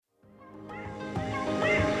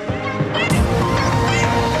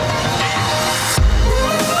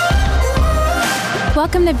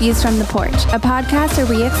Welcome to Views from the Porch, a podcast where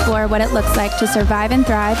we explore what it looks like to survive and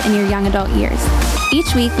thrive in your young adult years.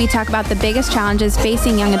 Each week, we talk about the biggest challenges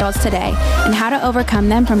facing young adults today and how to overcome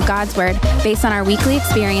them from God's Word based on our weekly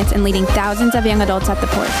experience in leading thousands of young adults at the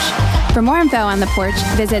porch. For more info on the porch,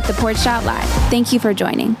 visit theporch.live. Thank you for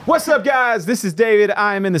joining. What's up, guys? This is David.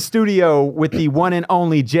 I am in the studio with the one and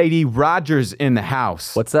only JD Rogers in the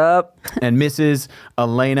house. What's up? And Mrs.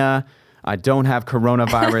 Elena, I don't have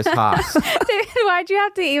coronavirus Haas. Dude, why'd you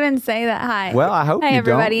have to even say that? Hi. Well, I hope Hi, you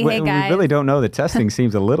everybody. don't. Hey, guys. We really don't know. The testing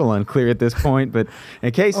seems a little unclear at this point, but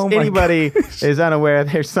in case anybody is unaware,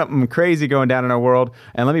 there's something crazy going down in our world.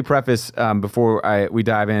 And let me preface before we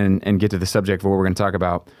dive in and get to the subject of what we're going to talk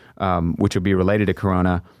about, which will be related to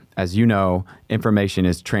Corona. As you know, information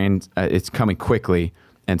is it's coming quickly.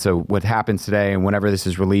 And so what happens today and whenever this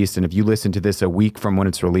is released, and if you listen to this a week from when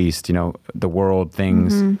it's released, you know, the world,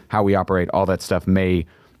 things, how we operate, all that stuff may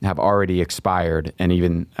have already expired. And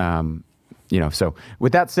even, so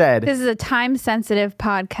with that said. This is a time-sensitive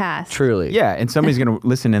podcast. Truly. Yeah, and somebody's going to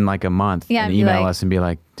listen in like a month and email us and be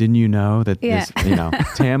like, didn't you know that this,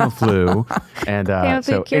 Tamiflu? And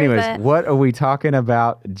so anyways, what are we talking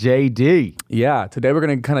about, JD? Yeah, today we're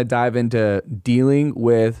going to kind of dive into dealing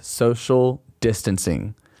with social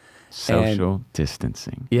distancing. Social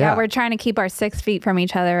distancing. Yeah, we're trying to keep our 6 feet from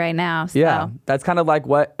each other right now. So. Yeah, that's kind of like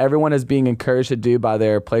what everyone is being encouraged to do by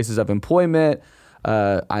their places of employment.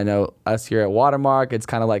 I know us here at Watermark, it's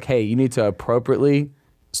kind of like, hey, you need to appropriately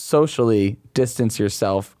socially distance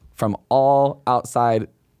yourself from all outside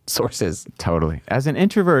sources. Totally. As an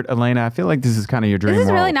introvert, Elena, I feel like this is kind of your dream world.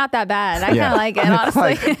 This is really not that bad. I kind of like it,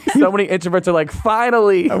 honestly. So many introverts are like,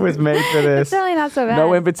 finally. I was made for this. It's really not so bad.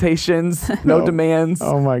 No invitations, no demands.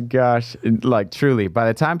 Oh my gosh. Like truly, by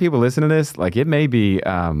the time people listen to this, like it may be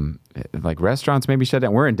like restaurants may be shut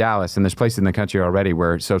down. We're in Dallas and there's places in the country already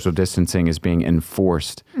where social distancing is being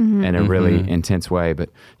enforced in a really intense way. But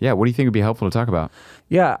yeah, what do you think would be helpful to talk about?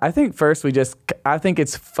 Yeah, I think first I think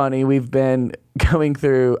it's funny. We've been going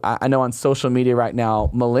through, I know on social media right now,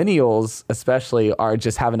 millennials especially are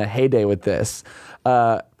just having a heyday with this.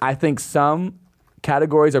 I think some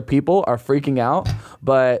categories of people are freaking out,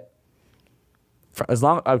 but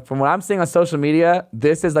from what I'm seeing on social media,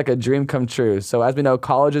 this is like a dream come true. So as we know,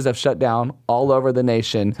 colleges have shut down all over the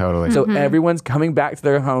nation. Totally. So everyone's coming back to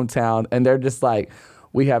their hometown and they're just like,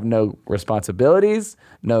 we have no responsibilities,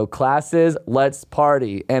 no classes, let's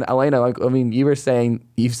party. And Elena, you were saying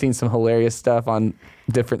you've seen some hilarious stuff on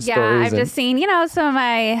different stories. Yeah, I've just seen, some of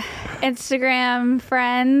my Instagram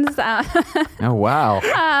friends. Oh, wow.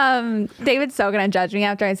 David's so going to judge me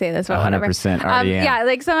after I say this, but 100% whatever. already am. Yeah,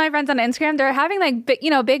 like some of my friends on Instagram, they're having like,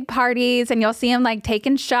 big parties and you'll see them like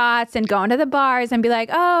taking shots and going to the bars and be like,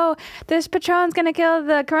 oh, this Patron's going to kill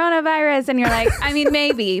the coronavirus. And you're like, I mean,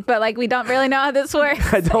 maybe, but like, we don't really know how this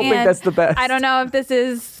works. I don't think that's the best. I don't know if this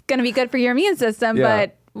is going to be good for your immune system,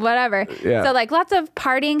 but whatever. Yeah. So like lots of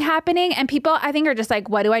partying happening and people I think are just like,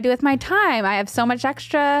 what do I do with my time? I have so much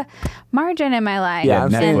extra margin in my life. Yeah,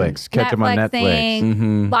 Netflix. Catch them on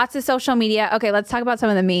Netflix. Lots of social media. Okay, let's talk about some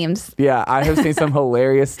of the memes. Yeah, I have seen some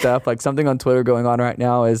hilarious stuff. Like something on Twitter going on right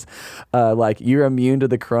now is like you're immune to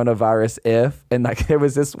the coronavirus and like there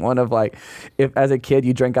was this one of like if as a kid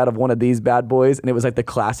you drank out of one of these bad boys and it was like the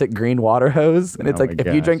classic green water hose and it's like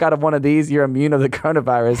if you drink out of one of these you're immune to the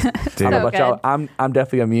coronavirus. Dude. I don't know about y'all. I'm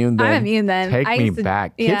definitely immune then. I'm immune then. Take me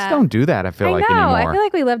back. Kids don't do that, I feel like anymore. I feel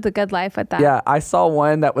like we lived a good life with that. Yeah, I saw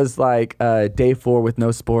one that was like day 4 with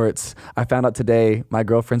no sports. I found out today my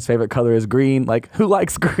girlfriend's favorite color is green. Like, who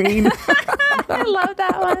likes green? I love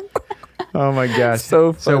that one. Oh my gosh.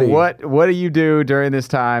 So funny. So what do you do during this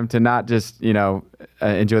time to not just,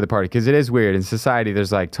 enjoy the party? Because it is weird. In society,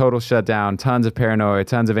 there's like total shutdown, tons of paranoia,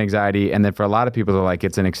 tons of anxiety. And then for a lot of people, they're like,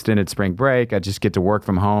 it's an extended spring break. I just get to work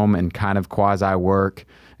from home and kind of quasi work.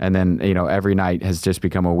 And then, every night has just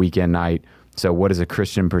become a weekend night. So what is a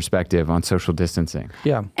Christian perspective on social distancing?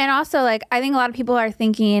 Yeah. And also, like, I think a lot of people are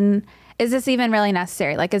thinking, is this even really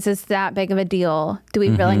necessary? Like, is this that big of a deal? Do we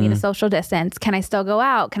really need a social distance? Can I still go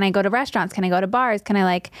out? Can I go to restaurants? Can I go to bars? Can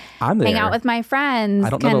I hang out with my friends? I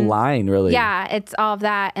don't know the line really. Yeah, it's all of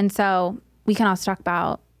that. And so we can also talk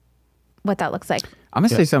about what that looks like. I'm going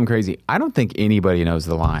to say something crazy. I don't think anybody knows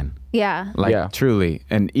the line. Yeah. Truly.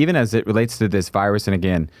 And even as it relates to this virus, and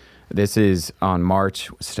again, this is on March,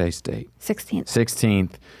 what's today's date?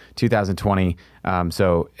 16th, 2020.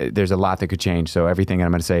 So there's a lot that could change. So everything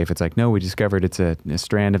I'm going to say, if it's like, no, we discovered it's a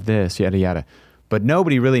strand of this, yada, yada. But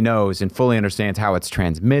nobody really knows and fully understands how it's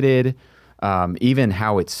transmitted, even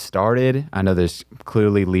how it started. I know there's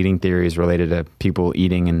clearly leading theories related to people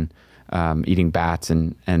eating bats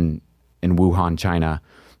and in Wuhan, China.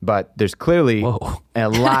 But there's clearly a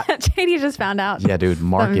lot. JD just found out. Yeah, dude,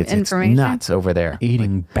 markets, it's nuts over there.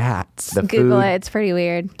 Eating bats. The Google food, it. It's pretty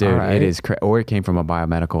weird. dude. It is, or it came from a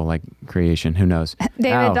biomedical creation. Who knows?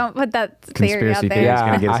 David, don't put that theory out Conspiracy there. theories. Yeah,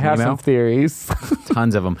 Gonna get us I an have email? some theories.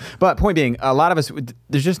 Tons of them. But point being, a lot of us,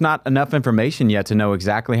 there's just not enough information yet to know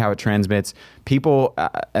exactly how it transmits. People,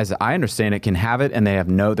 as I understand it, can have it and they're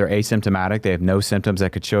asymptomatic. They have no symptoms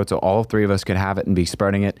that could show it. So all three of us could have it and be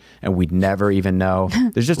spreading it and we'd never even know.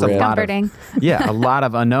 There's just a lot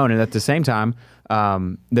of unknown. And at the same time,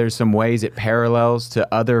 there's some ways it parallels to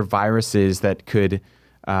other viruses that could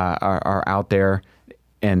are out there.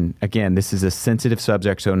 And again, this is a sensitive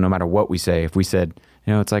subject. So no matter what we say, if we said,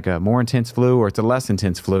 it's like a more intense flu or it's a less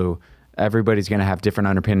intense flu, everybody's going to have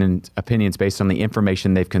different opinions based on the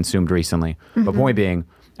information they've consumed recently. Mm-hmm. But point being,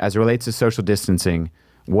 as it relates to social distancing,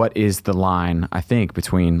 what is the line, I think,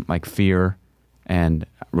 between like fear and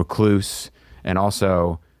recluse and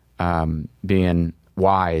also being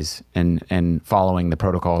wise and following the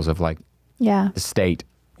protocols of like the state?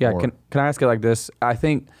 Yeah, can I ask it like this? I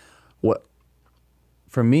think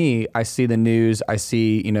for me, I see the news, I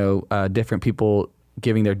see, different people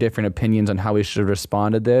giving their different opinions on how we should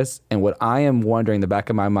respond to this. And what I am wondering in the back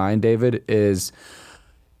of my mind, David, is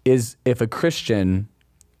if a Christian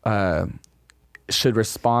should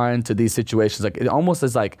respond to these situations. Like it almost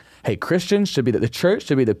is like, hey, Christians should be the church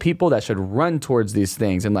should be the people that should run towards these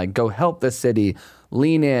things and like go help the city,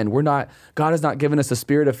 lean in. God has not given us a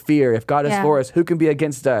spirit of fear. If God is for us, who can be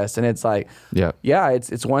against us? And it's like,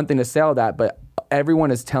 it's one thing to say all that, but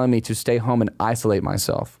everyone is telling me to stay home and isolate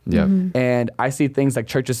myself. Yeah. Mm-hmm. And I see things like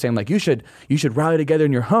churches saying like, you should rally together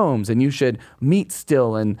in your homes and you should meet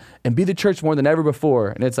still and be the church more than ever before.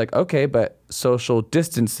 And it's like, okay, but social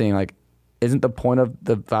distancing, like, isn't the point of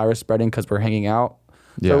the virus spreading because we're hanging out?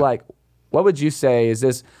 Yeah. So like, what would you say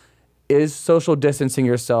is social distancing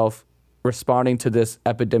yourself responding to this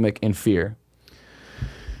epidemic in fear?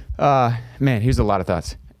 Man, here's a lot of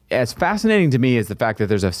thoughts. As fascinating to me as the fact that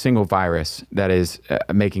there's a single virus that is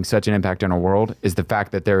making such an impact on our world is the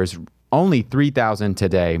fact that there is only 3,000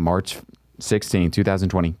 today, March 16,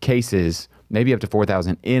 2020, cases, maybe up to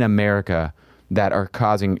 4,000 in America that are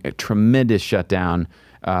causing a tremendous shutdown.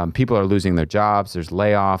 People are losing their jobs. There's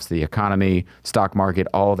layoffs, the economy, stock market,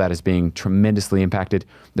 all of that is being tremendously impacted.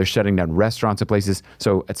 They're shutting down restaurants and places.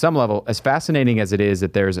 So at some level, as fascinating as it is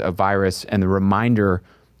that there's a virus and the reminder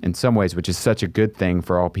in some ways, which is such a good thing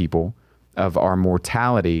for all people, of our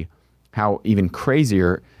mortality, how even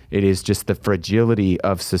crazier it is just the fragility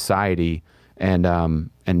of society and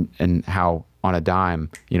how on a dime,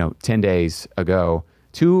 10 days ago,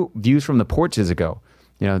 2 views from the porches ago,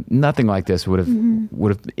 nothing like this would have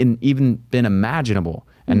even been imaginable.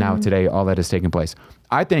 And now today, all that has taken place.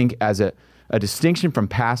 I think as a distinction from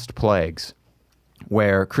past plagues,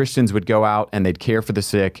 where Christians would go out and they'd care for the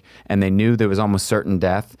sick and they knew there was almost certain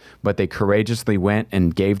death, but they courageously went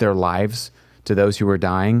and gave their lives to those who were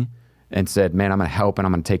dying and said, man, I'm going to help and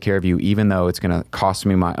I'm going to take care of you, even though it's going to cost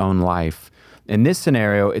me my own life. In this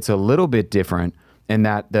scenario, it's a little bit different in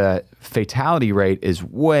that the fatality rate is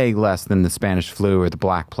way less than the Spanish flu or the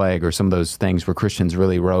Black Plague or some of those things where Christians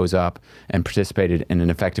really rose up and participated in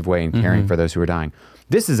an effective way in caring for those who were dying.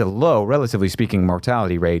 This is a low, relatively speaking,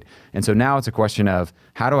 mortality rate. And so now it's a question of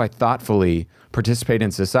how do I thoughtfully participate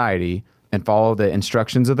in society and follow the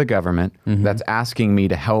instructions of the government that's asking me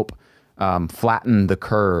to help flatten the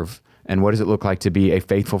curve. And what does it look like to be a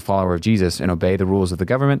faithful follower of Jesus and obey the rules of the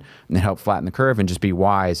government and help flatten the curve and just be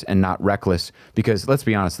wise and not reckless? Because let's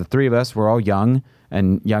be honest, the three of us, we're all young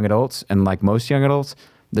and young adults. And like most young adults,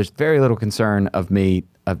 there's very little concern of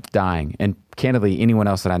dying. And candidly, anyone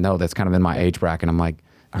else that I know that's kind of in my age bracket, I'm like,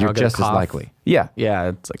 you're just as likely. Yeah. Yeah.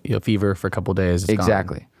 It's like fever for a couple of days.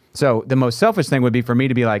 Exactly. Gone. So the most selfish thing would be for me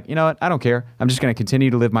to be like, you know what? I don't care. I'm just going to continue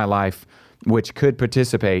to live my life, which could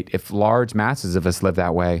participate, if large masses of us live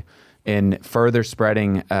that way, in further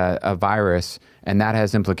spreading a virus, and that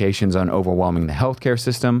has implications on overwhelming the healthcare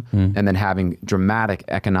system and then having dramatic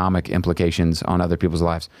economic implications on other people's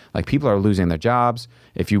lives. Like people are losing their jobs.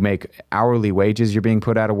 If you make hourly wages, you're being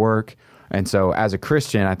put out of work. And so as a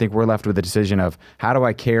Christian, I think we're left with the decision of how do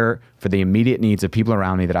I care for the immediate needs of people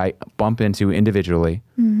around me that I bump into individually.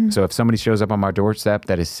 So if somebody shows up on my doorstep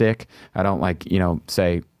that is sick, I don't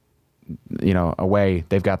say, away,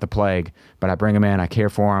 they've got the plague, but I bring them in, I care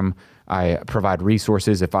for them, I provide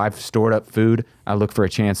resources. If I've stored up food, I look for a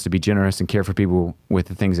chance to be generous and care for people with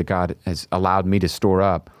the things that God has allowed me to store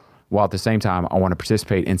up, while at the same time, I want to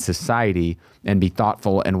participate in society and be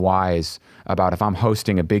thoughtful and wise about if I'm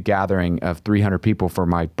hosting a big gathering of 300 people for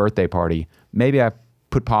my birthday party, maybe I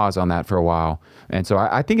put pause on that for a while. And so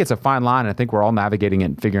I think it's a fine line. I think we're all navigating it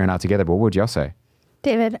and figuring it out together. But what would y'all say?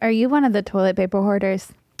 David, are you one of the toilet paper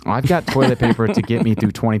hoarders? I've got toilet paper to get me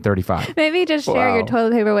through 2035. Maybe just share your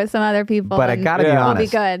toilet paper with some other people. But I got to be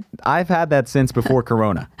honest. It'll be good. I've had that since before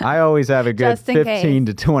Corona. I always have a good 15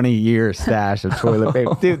 to 20 year stash of toilet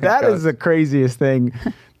paper. Dude, that is the craziest thing.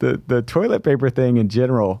 The toilet paper thing in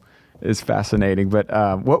general is fascinating. But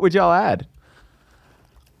what would y'all add?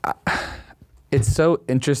 It's so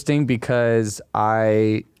interesting because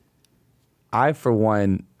I for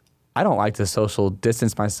one, I don't like to social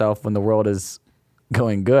distance myself when the world is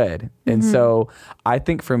going good. And so I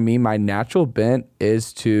think for me, my natural bent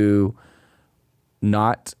is to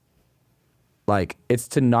not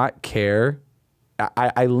care.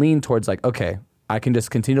 I lean towards like, okay, I can just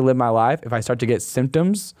continue to live my life. If I start to get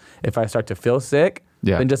symptoms, if I start to feel sick,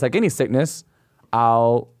 then just like any sickness,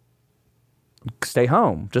 I'll stay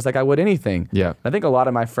home just like I would anything. Yeah. I think a lot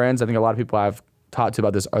of my friends, I think a lot of people I've talked to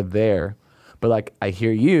about this are there, but like I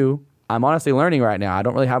hear you, I'm honestly learning right now. I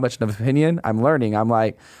don't really have much of an opinion. I'm learning. I'm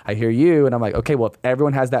like, I hear you and I'm like, okay, well, if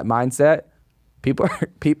everyone has that mindset,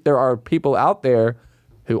 there are people out there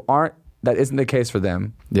who that isn't the case for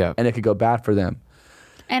them. Yeah. And it could go bad for them.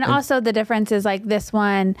 And also the difference is like this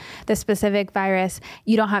specific virus,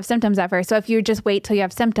 you don't have symptoms at first. So if you just wait till you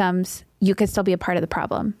have symptoms, you could still be a part of the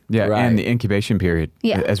problem. Yeah, right. And the incubation period,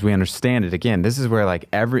 as we understand it, again, this is where like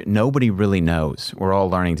nobody really knows. We're all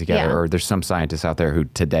learning together, or there's some scientists out there who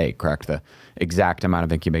today cracked the exact amount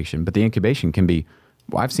of incubation. But the incubation can be,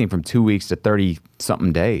 I've seen from 2 weeks to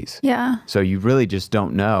 30-something days. Yeah. So you really just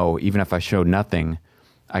don't know. Even if I showed nothing,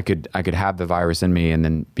 I could have the virus in me and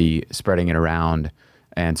then be spreading it around.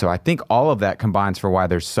 And so I think all of that combines for why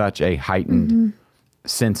there's such a heightened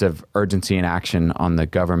sense of urgency and action on the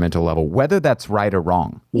governmental level, whether that's right or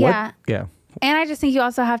wrong. Yeah. Yeah. And I just think you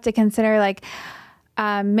also have to consider like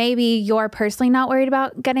maybe you're personally not worried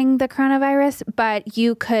about getting the coronavirus, but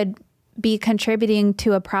you could be contributing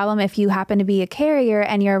to a problem if you happen to be a carrier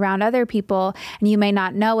and you're around other people and you may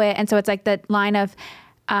not know it. And so it's like the line of,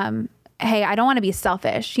 hey, I don't want to be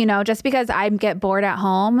selfish, just because I get bored at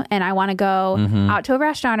home and I want to go out to a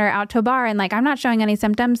restaurant or out to a bar and like I'm not showing any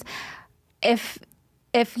symptoms. If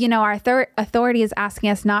our authority is asking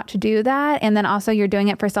us not to do that, and then also you're doing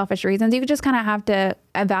it for selfish reasons, you just kind of have to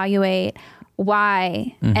evaluate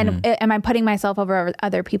why and am I putting myself over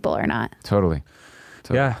other people or not? Totally.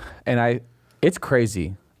 Yeah, and it's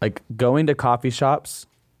crazy. Like going to coffee shops,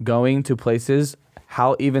 going to places,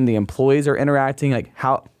 how even the employees are interacting, like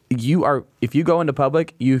how if you go into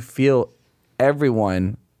public, you feel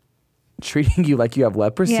everyone treating you like you have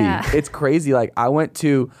leprosy. Yeah. It's crazy. Like I went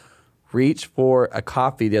to reach for a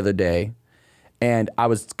coffee the other day and I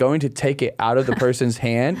was going to take it out of the person's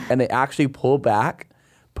hand and they actually pulled back,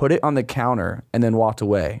 put it on the counter and then walked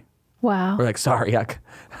away. Wow. We're like, sorry.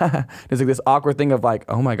 There's like this awkward thing of like,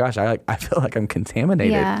 oh my gosh, I feel like I'm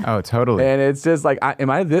contaminated. Yeah. Oh, totally. And it's just like, am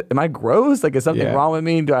I gross? Like, is something wrong with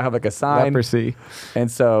me? Do I have like a sign? Leprosy. And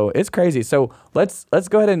so it's crazy. So let's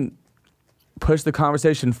go ahead and push the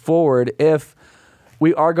conversation forward. If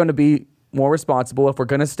we are going to be more responsible, if we're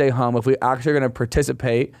going to stay home, if we actually are going to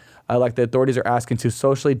participate, like the authorities are asking, to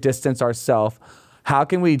socially distance ourselves, how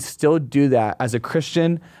can we still do that as a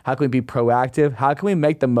Christian? How can we be proactive? How can we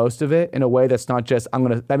make the most of it in a way that's not just,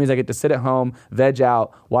 that means I get to sit at home, veg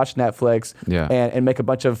out, watch Netflix, and make a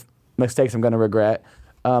bunch of mistakes I'm going to regret.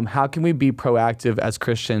 How can we be proactive as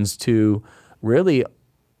Christians to really,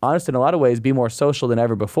 honestly, in a lot of ways, be more social than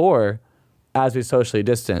ever before as we socially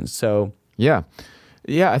distance? So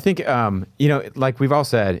Yeah, I think, like we've all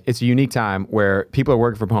said, it's a unique time where people are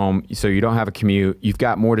working from home, so you don't have a commute. You've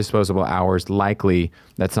got more disposable hours. Likely,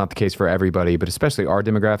 that's not the case for everybody, but especially our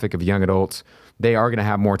demographic of young adults, they are going to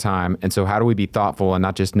have more time. And so how do we be thoughtful and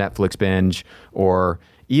not just Netflix binge or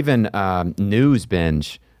even news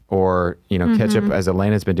binge or, catch up as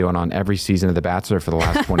Elena's been doing on every season of The Bachelor for the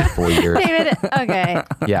last 24 years. David, okay.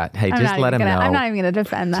 Yeah, hey, just let him know. I'm not even going to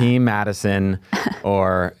defend that. Team Madison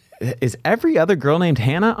or... Is every other girl named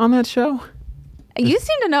Hannah on that show? You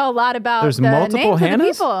seem to know a lot about There's the multiple names Hannahs? of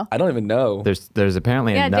the people. I don't even know. There's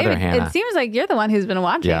apparently another David, Hannah. it seems like you're the one who's been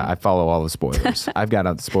watching. Yeah, I follow all the spoilers. I've got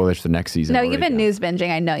the spoilers for the next season. No, you've been news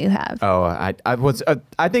binging. I know you have. Oh,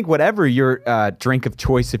 I think whatever your drink of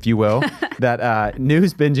choice, if you will, that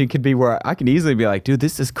news binging could be where I can easily be like, dude,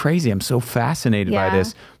 this is crazy. I'm so fascinated by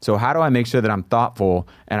this. So how do I make sure that I'm thoughtful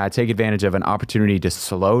and I take advantage of an opportunity to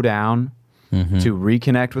slow down, to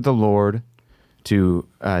reconnect with the Lord, to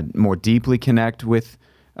more deeply connect with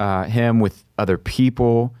him, with other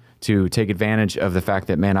people, to take advantage of the fact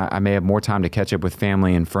that, man, I may have more time to catch up with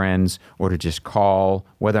family and friends or to just call,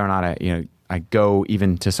 whether or not I go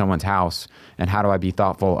even to someone's house, and how do I be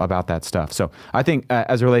thoughtful about that stuff? So I think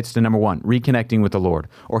as it relates to number one, reconnecting with the Lord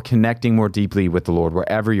or connecting more deeply with the Lord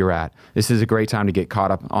wherever you're at. This is a great time to get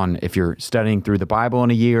caught up on if you're studying through the Bible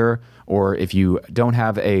in a year, or if you don't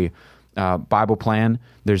have a Bible plan.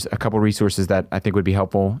 There's a couple resources that I think would be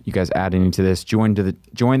helpful. You guys adding into this.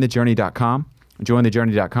 Jointhejourney.com.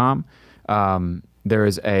 Jointhejourney.com. There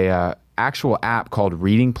is a actual app called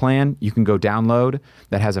Reading Plan you can go download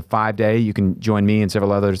that has a 5-day. You can join me and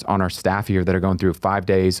several others on our staff here that are going through 5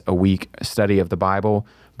 days a week study of the Bible,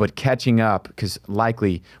 but catching up, because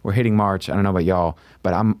likely we're hitting March. I don't know about y'all,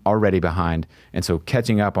 but I'm already behind. And so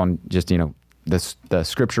catching up on just, the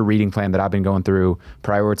scripture reading plan that I've been going through,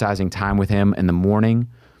 prioritizing time with him in the morning,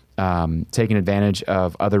 taking advantage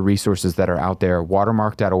of other resources that are out there.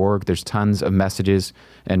 Watermark.org. There's tons of messages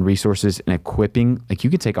and resources and equipping. Like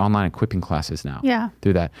you can take online equipping classes now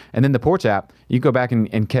through that. And then the Porch app, you go back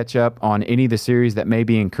and catch up on any of the series that may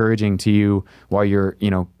be encouraging to you while you're,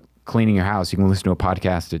 cleaning your house. You can listen to a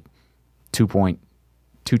podcast at 2.2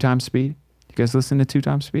 times speed. You guys listen to 2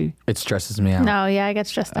 times speed? It stresses me out. No, yeah, I get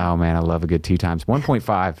stressed out. Oh man, I love a good 2 times.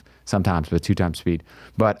 1.5 sometimes, but 2 times speed.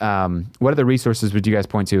 But what other resources would you guys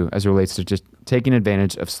point to as it relates to just taking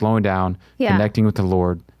advantage of slowing down, connecting with the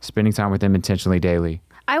Lord, spending time with him intentionally daily?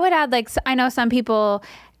 I would add, I know some people,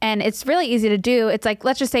 and it's really easy to do. It's like,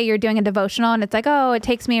 let's just say you're doing a devotional and it's like, oh, it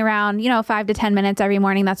takes me around, 5 to 10 minutes every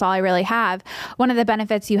morning. That's all I really have. One of the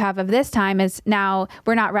benefits you have of this time is now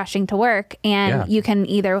we're not rushing to work, and you can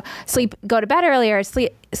either go to bed earlier,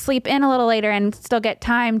 sleep in a little later, and still get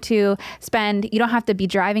time to spend. You don't have to be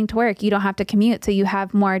driving to work. You don't have to commute. So you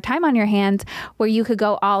have more time on your hands where you could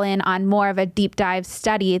go all in on more of a deep dive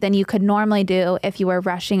study than you could normally do if you were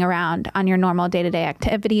rushing around on your normal day-to-day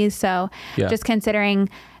activities. So just considering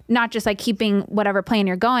not just like keeping whatever plan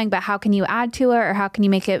you're going, but how can you add to it, or how can you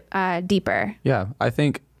make it deeper? Yeah, I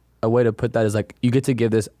think a way to put that is like you get to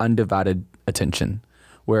give this undivided attention,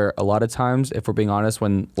 where a lot of times, if we're being honest,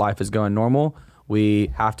 when life is going normal,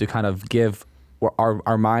 we have to kind of give,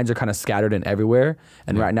 our minds are kind of scattered and everywhere.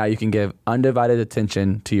 And right now you can give undivided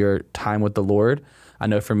attention to your time with the Lord. I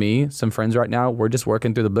know for me, some friends right now, we're just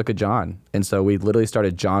working through the book of John. And so we literally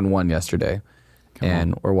started John 1 yesterday.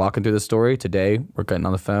 We're walking through the story. Today, we're getting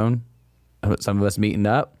on the phone, some of us meeting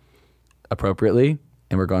up appropriately,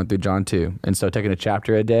 and we're going through John 2. And so taking a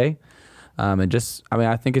chapter a day, I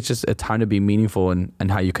think it's just a time to be meaningful in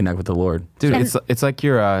how you connect with the Lord. Dude, it's like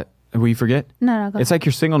your, will you forget? No, go It's like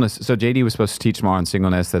your singleness. So JD was supposed to teach more on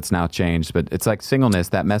singleness. That's now changed, but it's like singleness,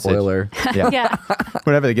 that message. Spoiler. Yeah.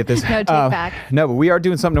 Whenever they get this. No take back. No, but we are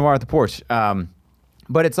doing something tomorrow at the Porch.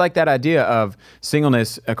 But it's like that idea of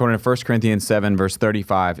singleness, according to 1 Corinthians 7, verse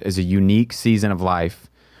 35, is a unique season of life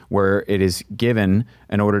where it is given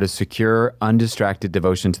in order to secure undistracted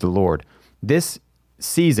devotion to the Lord. This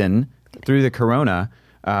season, through the corona,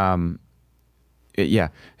 has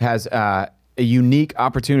a unique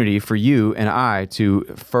opportunity for you and I to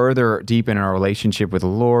further deepen our relationship with the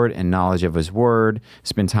Lord and knowledge of his word,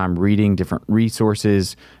 spend time reading different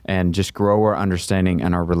resources, and just grow our understanding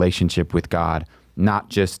and our relationship with God. Not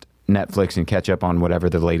just Netflix and catch up on whatever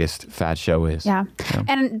the latest fad show is. Yeah.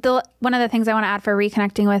 And one of the things I want to add for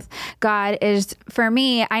reconnecting with God is, for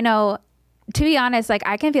me, I know, to be honest, like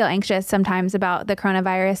I can feel anxious sometimes about the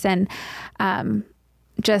coronavirus, and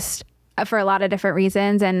just for a lot of different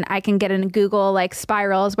reasons. And I can get in Google like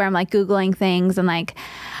spirals where I'm like Googling things and like,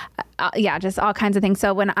 just all kinds of things.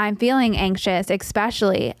 So when I'm feeling anxious,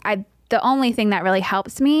 especially, the only thing that really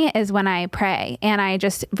helps me is when I pray and I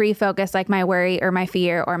just refocus like my worry or my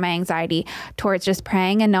fear or my anxiety towards just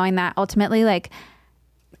praying and knowing that ultimately, like,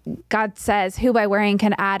 God says, who by worrying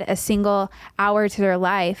can add a single hour to their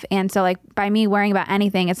life. And so like by me worrying about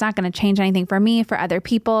anything, it's not going to change anything for me, for other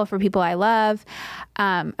people, for people I love,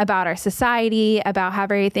 about our society, about how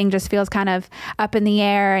everything just feels kind of up in the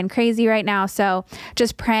air and crazy right now. So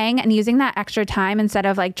just praying and using that extra time instead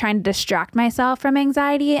of like trying to distract myself from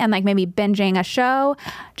anxiety and like maybe binging a show,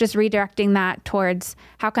 just redirecting that towards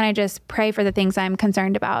how can I just pray for the things I'm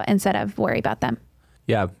concerned about instead of worry about them.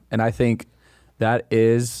 Yeah. And I think that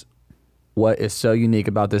is what is so unique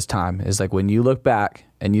about this time is like when you look back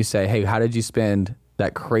and you say, hey, how did you spend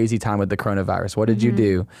that crazy time with the coronavirus? What did you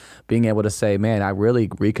do? Being able to say, man, I really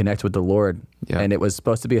reconnect with the Lord. Yeah. And it was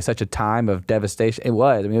supposed to be such a time of devastation. It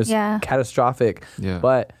was. I mean, it was catastrophic. Yeah.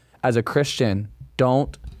 But as a Christian,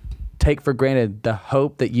 don't take for granted the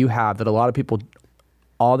hope that you have, that a lot of people,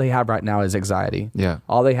 all they have right now is anxiety. Yeah.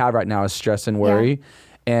 All they have right now is stress and worry. Yeah.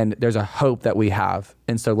 And there's a hope that we have.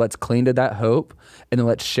 And so let's cling to that hope, and then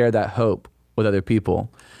let's share that hope with other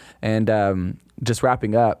people. And just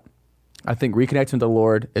wrapping up, I think reconnecting with the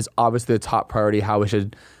Lord is obviously the top priority, how we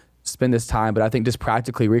should spend this time. But I think just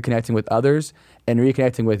practically reconnecting with others and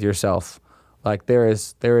reconnecting with yourself. Like there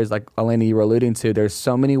is like Elena, you were alluding to, there's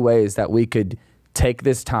so many ways that we could take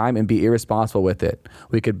this time and be irresponsible with it.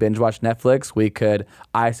 We could binge watch Netflix. We could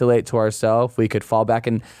isolate to ourselves. We could fall back.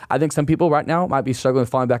 And I think some people right now might be struggling with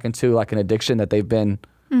falling back into like an addiction that they've been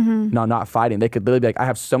not fighting. They could literally be like, I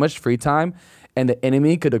have so much free time. And the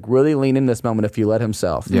enemy could really lean in this moment if you let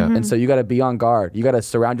himself. Yeah. And so you got to be on guard. You got to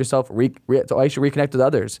surround yourself. You should reconnect with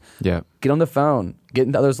others. Yeah. Get on the phone. Get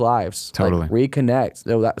into others' lives. Totally. Like, reconnect.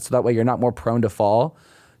 So that way you're not more prone to fall,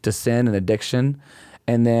 to sin and addiction.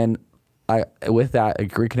 And then with that,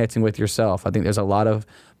 reconnecting with yourself. I think there's a lot of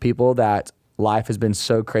people that life has been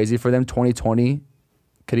so crazy for them. 2020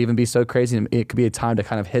 could even be so crazy. And it could be a time to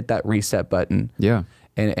kind of hit that reset button. Yeah.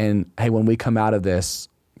 And hey, when we come out of this,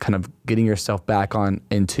 kind of getting yourself back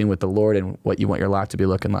in tune with the Lord and what you want your life to be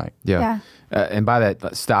looking like. Yeah. And by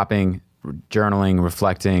that, stopping, journaling,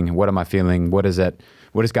 reflecting, what am I feeling? What does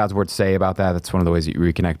God's word say about that? That's one of the ways that you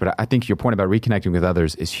reconnect. But I think your point about reconnecting with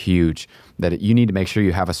others is huge, that you need to make sure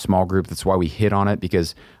you have a small group. That's why we hit on it,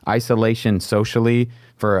 because isolation socially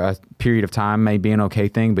for a period of time may be an okay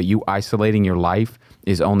thing, but you isolating your life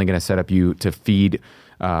is only going to set up you to feed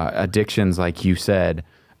addictions, like you said,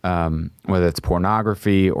 whether it's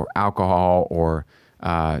pornography or alcohol or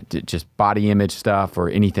just body image stuff or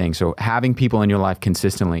anything. So having people in your life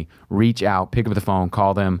consistently, reach out, pick up the phone,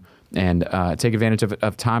 call them, and take advantage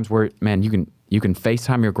of times where, man, you can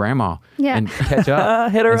FaceTime your grandma and catch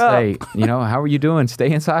up. Hit her and up. Say, how are you doing?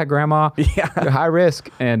 Stay inside, grandma. Yeah. You're high risk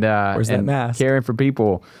and Where's that mask? Caring for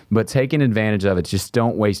people, but taking advantage of it. Just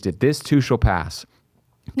don't waste it. This too shall pass.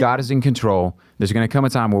 God is in control. There's going to come a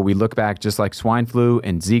time where we look back just like swine flu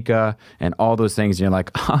and Zika and all those things. And you're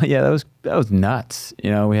like, oh yeah, that was nuts.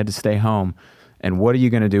 We had to stay home. And what are you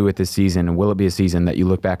going to do with this season? And will it be a season that you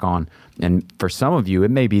look back on? And for some of you,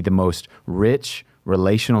 it may be the most rich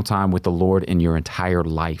relational time with the Lord in your entire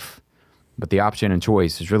life. But the option and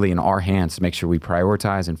choice is really in our hands to make sure we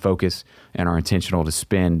prioritize and focus and are intentional to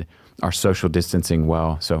spend our social distancing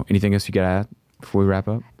well. So anything else you got to add before we wrap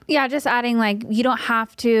up? Yeah, just adding, like, you don't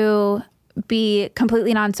have to be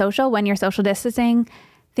completely non-social when you're social distancing.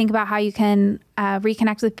 Think about how you can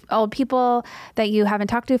reconnect with old people that you haven't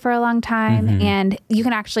talked to for a long time. And you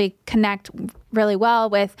can actually connect really well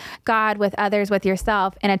with God, with others, with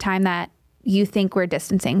yourself in a time that you think we're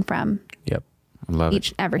distancing from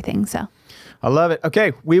everything. So I love it.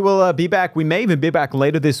 Okay, we will be back. We may even be back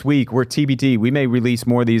later this week. We're TBD. We may release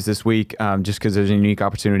more of these this week just because there's a unique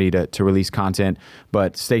opportunity to release content.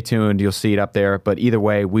 But stay tuned. You'll see it up there. But either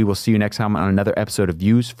way, we will see you next time on another episode of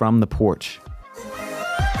Views from the Porch.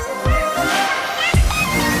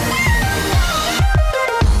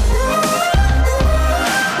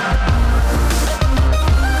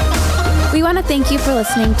 we want to thank you for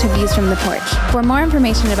listening to Views from the Porch. For more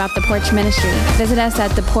information about The Porch Ministry, visit us at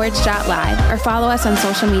theporch.live or follow us on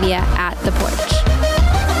social media at The Porch.